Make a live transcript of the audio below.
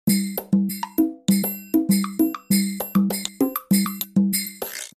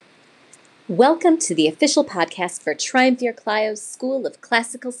Welcome to the official podcast for Triumvir Clio's School of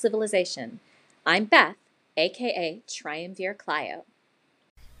Classical Civilization. I'm Beth, aka Triumvir Clio.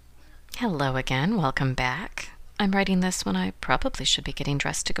 Hello again, welcome back. I'm writing this when I probably should be getting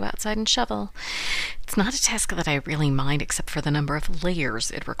dressed to go outside and shovel. It's not a task that I really mind except for the number of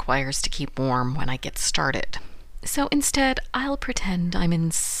layers it requires to keep warm when I get started. So instead, I'll pretend I'm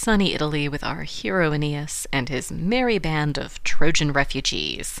in sunny Italy with our hero Aeneas and his merry band of Trojan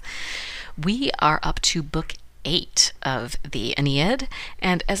refugees. We are up to Book 8 of the Aeneid,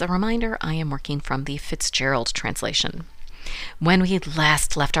 and as a reminder, I am working from the Fitzgerald translation. When we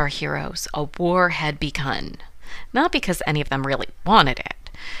last left our heroes, a war had begun. Not because any of them really wanted it,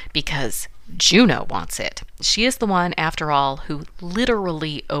 because Juno wants it. She is the one, after all, who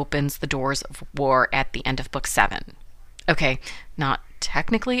literally opens the doors of war at the end of Book 7. Okay, not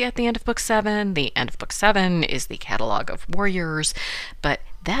technically at the end of Book 7. The end of Book 7 is the Catalogue of Warriors, but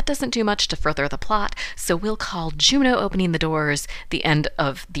that doesn't do much to further the plot, so we'll call Juno opening the doors the end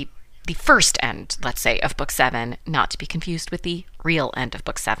of the first end, let's say, of Book 7, not to be confused with the real end of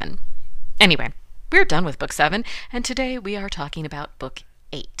Book 7. Anyway, we're done with Book 7, and today we are talking about Book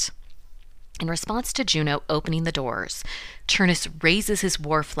 8. In response to Juno opening the doors, Turnus raises his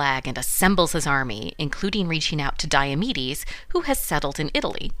war flag and assembles his army, including reaching out to Diomedes, who has settled in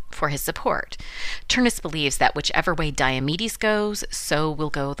Italy, for his support. Turnus believes that whichever way Diomedes goes, so will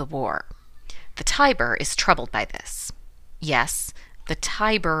go the war. The Tiber is troubled by this. Yes, the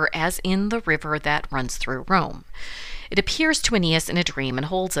Tiber as in the river that runs through Rome. It appears to Aeneas in a dream and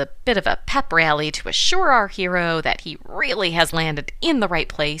holds a bit of a pep rally to assure our hero that he really has landed in the right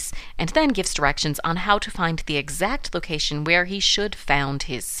place, and then gives directions on how to find the exact location where he should found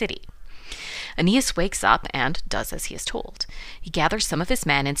his city. Aeneas wakes up and does as he is told. He gathers some of his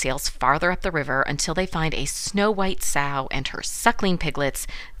men and sails farther up the river until they find a snow-white sow and her suckling piglets,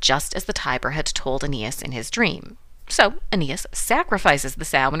 just as the Tiber had told Aeneas in his dream. So Aeneas sacrifices the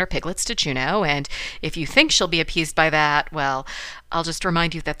sow and her piglets to Juno, and if you think she'll be appeased by that, well, I'll just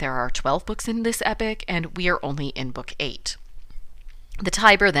remind you that there are 12 books in this epic, and we are only in Book 8. The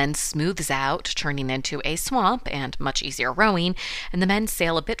Tiber then smooths out, turning into a swamp and much easier rowing, and the men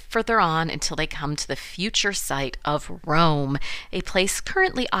sail a bit further on until they come to the future site of Rome, a place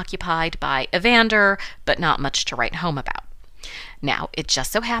currently occupied by Evander, but not much to write home about. Now, it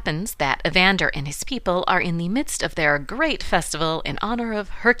just so happens that Evander and his people are in the midst of their great festival in honor of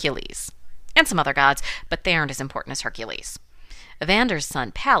Hercules, and some other gods, but they aren't as important as Hercules. Evander's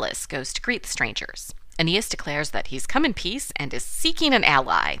son Pallas goes to greet the strangers. Aeneas declares that he's come in peace and is seeking an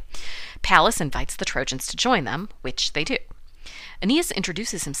ally. Pallas invites the Trojans to join them, which they do. Aeneas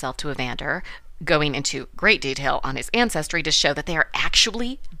introduces himself to Evander, going into great detail on his ancestry to show that they are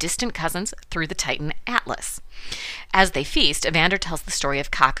actually distant cousins through the Titan Atlas. As they feast, Evander tells the story of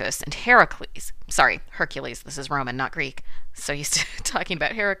Cacus and Heracles. Sorry, Hercules, this is Roman, not Greek. So used to talking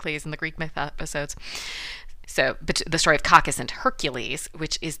about Heracles in the Greek myth episodes. But the story of Cacus and Hercules,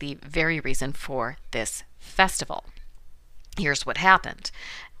 which is the very reason for this festival. Here's what happened.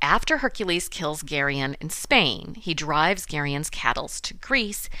 After Hercules kills Geryon in Spain, he drives Geryon's cattle to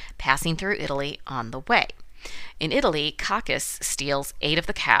Greece, passing through Italy on the way. In Italy, Cacus steals 8 of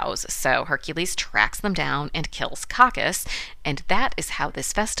the cows, so Hercules tracks them down and kills Cacus, and that is how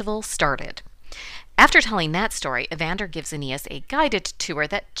this festival started. After telling that story, Evander gives Aeneas a guided tour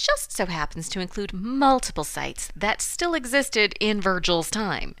that just so happens to include multiple sites that still existed in Virgil's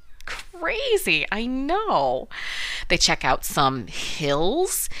time. Crazy, I know. They check out some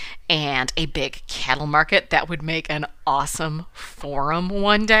hills and a big cattle market that would make an awesome forum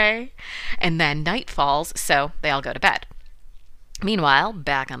one day. And then night falls, so they all go to bed. Meanwhile,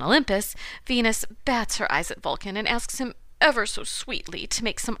 back on Olympus, Venus bats her eyes at Vulcan and asks him ever so sweetly to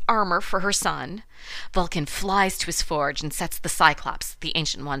make some armor for her son. Vulcan flies to his forge and sets the Cyclops, the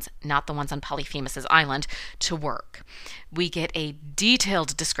ancient ones, not the ones on Polyphemus' island, to work. We get a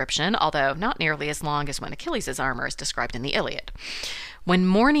detailed description, although not nearly as long as when Achilles' armor is described in the Iliad. When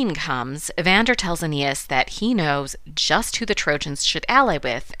morning comes, Evander tells Aeneas that he knows just who the Trojans should ally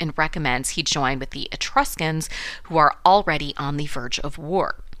with and recommends he join with the Etruscans, who are already on the verge of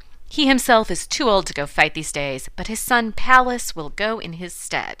war. He himself is too old to go fight these days, but his son Pallas will go in his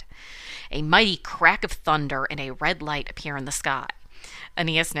stead. A mighty crack of thunder and a red light appear in the sky.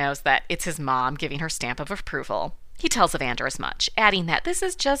 Aeneas knows that it's his mom giving her stamp of approval. He tells Evander as much, adding that this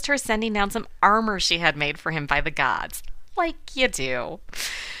is just her sending down some armor she had made for him by the gods. Like you do.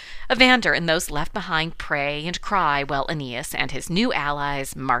 Evander and those left behind pray and cry while Aeneas and his new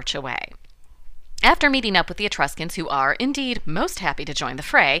allies march away. After meeting up with the Etruscans, who are indeed most happy to join the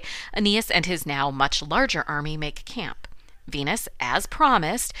fray, Aeneas and his now much larger army make camp. Venus, as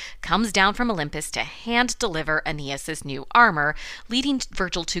promised, comes down from Olympus to hand-deliver Aeneas's new armor, leading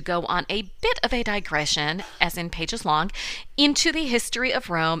Virgil to go on a bit of a digression, as in pages long, into the history of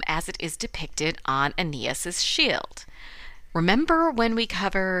Rome as it is depicted on Aeneas's shield. Remember when we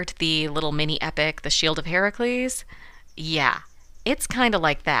covered the little mini-epic, The Shield of Heracles? Yeah, it's kind of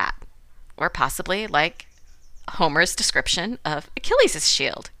like that. Or possibly like Homer's description of Achilles'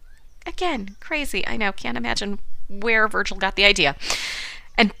 shield. Again, crazy. I know, can't imagine where Virgil got the idea.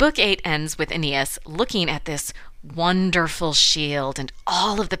 And Book 8 ends with Aeneas looking at this wonderful shield and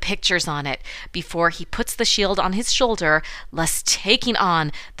all of the pictures on it before he puts the shield on his shoulder, thus taking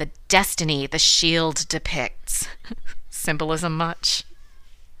on the destiny the shield depicts. Symbolism much?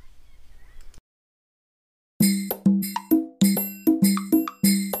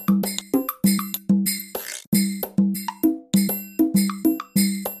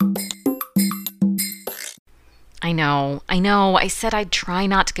 I know. I said I'd try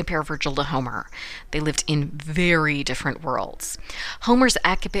not to compare Virgil to Homer. They lived in very different worlds. Homer's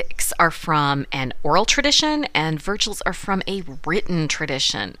epics are from an oral tradition, and Virgil's are from a written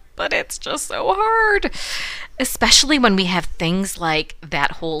tradition. But it's just so hard, especially when we have things like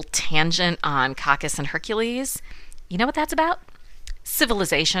that whole tangent on Cacus and Hercules. You know what that's about?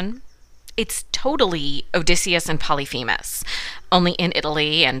 Civilization. It's totally Odysseus and Polyphemus, only in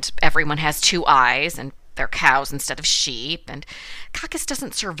Italy, and everyone has 2 eyes, and they're cows instead of sheep, and Cacus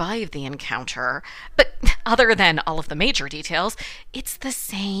doesn't survive the encounter. But other than all of the major details, it's the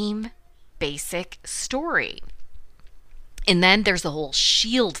same basic story. And then there's the whole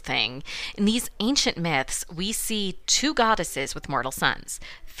shield thing. In these ancient myths, we see 2 goddesses with mortal sons,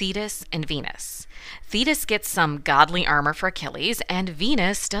 Thetis and Venus. Thetis gets some godly armor for Achilles, and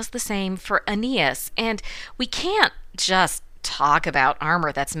Venus does the same for Aeneas. And we can't just talk about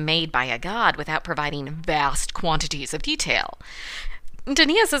armor that's made by a god without providing vast quantities of detail.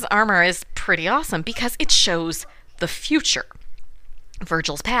 Aeneas's armor is pretty awesome because it shows the future.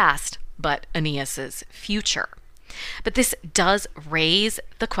 Virgil's past, but Aeneas's future. But this does raise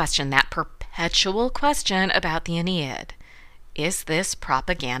the question, that perpetual question about the Aeneid. Is this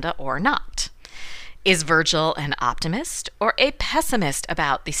propaganda or not? Is Virgil an optimist or a pessimist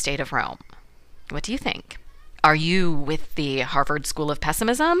about the state of Rome? What do you think? Are you with the Harvard School of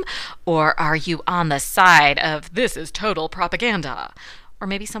Pessimism, or are you on the side of this is total propaganda, or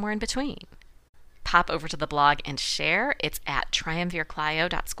maybe somewhere in between? Pop over to the blog and share. It's at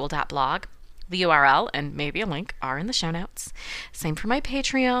triumvirclio.school.blog. The URL and maybe a link are in the show notes. Same for my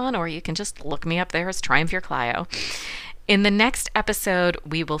Patreon, or you can just look me up there as Triumvirclio. In the next episode,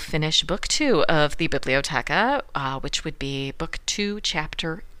 we will finish Book 2 of the Bibliotheca, which would be Book 2,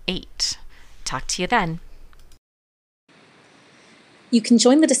 Chapter 8. Talk to you then. You can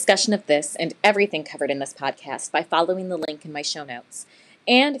join the discussion of this and everything covered in this podcast by following the link in my show notes.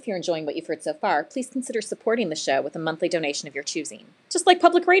 And if you're enjoying what you've heard so far, please consider supporting the show with a monthly donation of your choosing, just like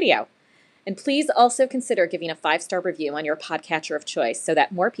public radio. And please also consider giving a 5-star review on your podcatcher of choice so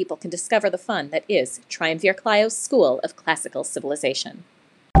that more people can discover the fun that is Triumvirclio's School of Classical Civilization.